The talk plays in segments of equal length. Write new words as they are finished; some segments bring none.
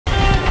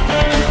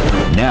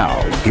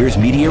Now, here's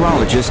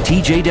meteorologist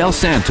TJ Del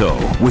Santo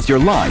with your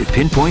live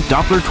Pinpoint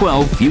Doppler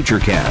 12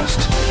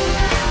 Futurecast.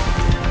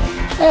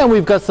 And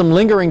we've got some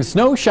lingering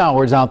snow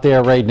showers out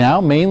there right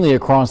now, mainly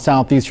across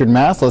southeastern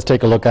Mass. Let's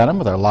take a look at them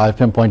with our live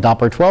Pinpoint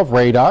Doppler 12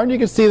 radar. And you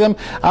can see them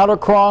out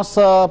across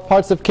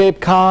parts of Cape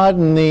Cod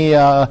and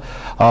the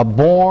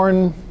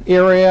Bourne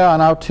area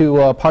and out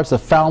to parts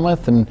of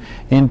Falmouth and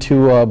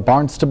into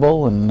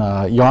Barnstable and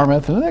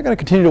Yarmouth, and they're going to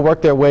continue to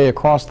work their way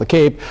across the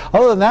Cape.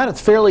 Other than that, it's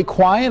fairly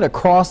quiet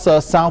across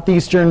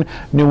southeastern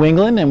New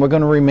England, and we're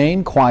going to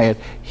remain quiet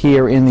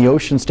here in the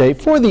Ocean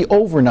State for the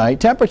overnight.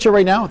 Temperature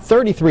right now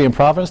 33 in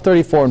Providence,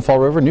 34 in Fall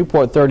River,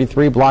 Newport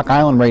 33, Block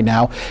Island right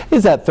now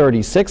is at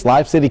 36.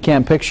 Live city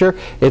cam picture,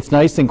 it's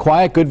nice and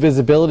quiet, good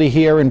visibility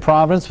here in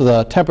Providence with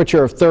a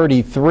temperature of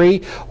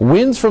 33.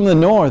 Winds from the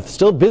north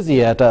still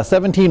busy at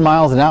 17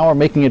 miles an hour,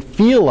 making it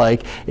feel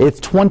like it's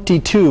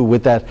 22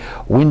 with that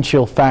wind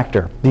chill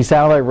factor. The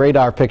satellite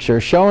radar picture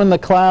showing the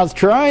clouds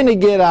trying to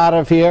get out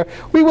of here.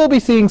 We will be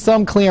seeing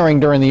some clearing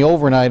during the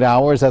overnight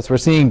hours as we're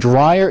seeing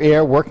drier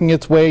air working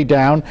its way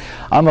down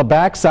on the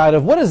backside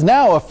of what is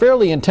now a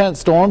fairly intense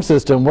storm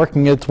system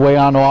working its way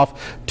on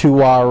off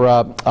to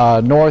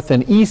our north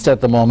and east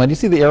at the moment. You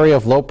see the area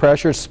of low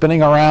pressure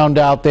spinning around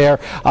out there.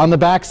 On the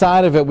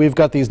backside of it, we've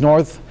got these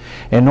north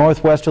and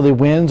northwesterly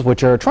winds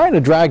which are trying to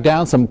drag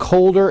down some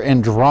colder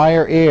and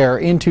drier air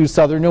into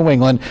southern New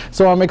England.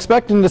 So I'm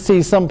expecting to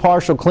see some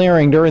partial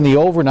clearing during the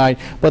overnight,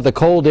 but the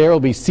cold air will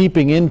be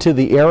seeping into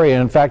the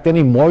area. In fact,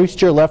 any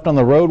moisture left on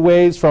the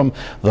roadways from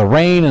the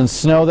rain and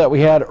snow that we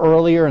had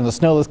earlier and the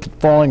snow that's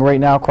falling right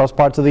now across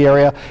parts of the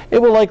area,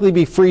 it will likely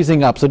be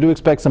freezing up. So do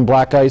expect some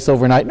black ice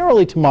overnight and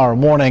early tomorrow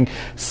morning.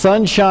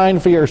 Sunshine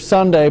for your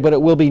Sunday, but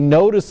it will be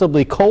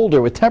noticeably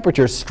colder with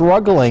temperatures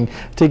struggling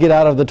to get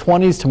out of the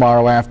 20s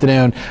tomorrow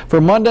afternoon.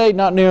 For Monday,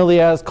 not nearly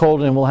as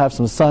cold, and we'll have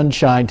some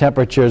sunshine.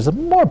 Temperatures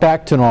more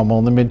back to normal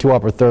in the mid to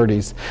upper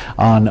 30s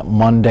on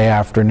Monday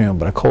afternoon,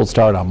 but a cold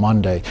start on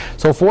Monday.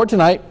 So for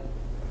tonight,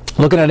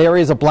 looking at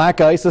areas of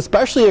black ice,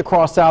 especially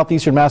across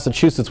southeastern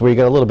Massachusetts, where you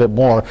get a little bit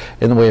more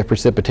in the way of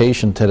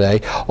precipitation today.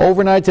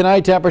 Overnight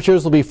tonight,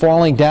 temperatures will be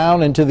falling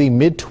down into the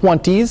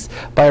mid-20s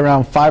by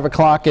around 5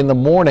 o'clock in the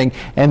morning.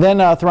 And then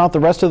throughout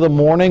the rest of the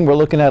morning, we're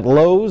looking at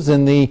lows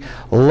in the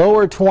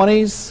lower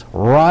 20s,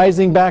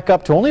 rising back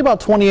up to only about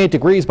 28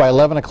 degrees by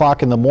 11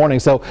 o'clock in the morning.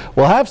 So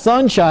we'll have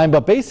sunshine,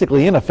 but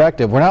basically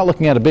ineffective. We're not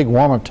looking at a big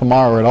warm-up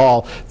tomorrow at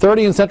all.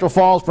 30 in Central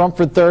Falls,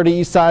 Rumford 30,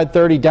 East Side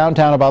 30,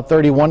 downtown about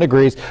 31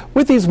 degrees.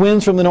 With these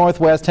winds from the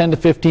northwest 10 to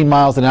 15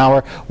 miles an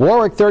hour.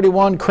 Warwick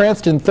 31,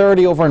 Cranston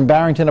 30, over in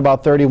Barrington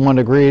about 31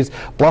 degrees.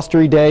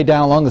 Blustery day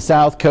down along the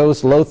south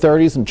coast, low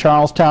 30s in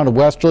Charlestown to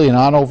Westerly and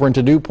on over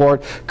into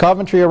Newport.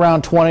 Coventry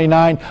around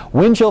 29.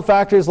 Wind chill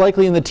factors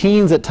likely in the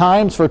teens at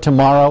times for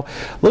tomorrow.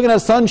 Looking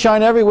at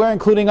sunshine everywhere,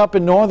 including up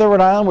in northern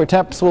Rhode Island, where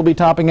temps will be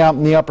topping out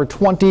in the upper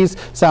 20s.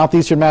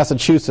 Southeastern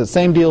Massachusetts,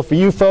 same deal for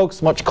you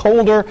folks. Much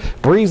colder,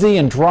 breezy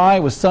and dry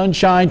with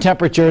sunshine.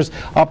 Temperatures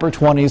upper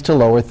 20s to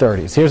lower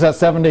 30s. Here's that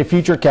 7-day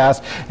Futurecast,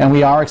 and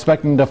we are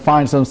expecting to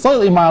find some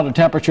slightly milder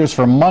temperatures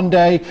for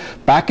Monday,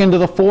 back into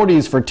the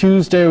 40s for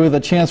Tuesday with a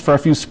chance for a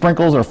few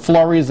sprinkles or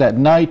flurries at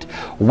night.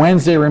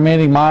 Wednesday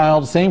remaining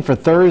mild, same for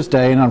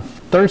Thursday, and on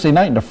Thursday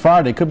night into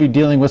Friday could be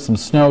dealing with some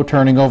snow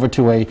turning over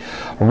to a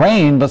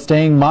rain, but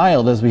staying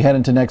mild as we head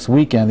into next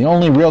weekend. The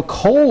only real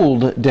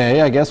cold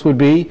day, I guess, would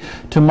be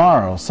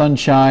tomorrow.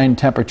 Sunshine,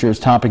 temperatures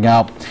topping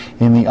out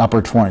in the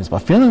upper 20s, but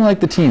feeling like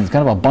the teens,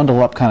 kind of a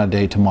bundle up kind of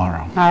day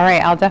tomorrow. All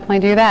right, I'll definitely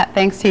do that.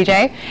 Thanks,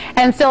 TJ.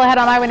 And still ahead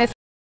on Eyewitness.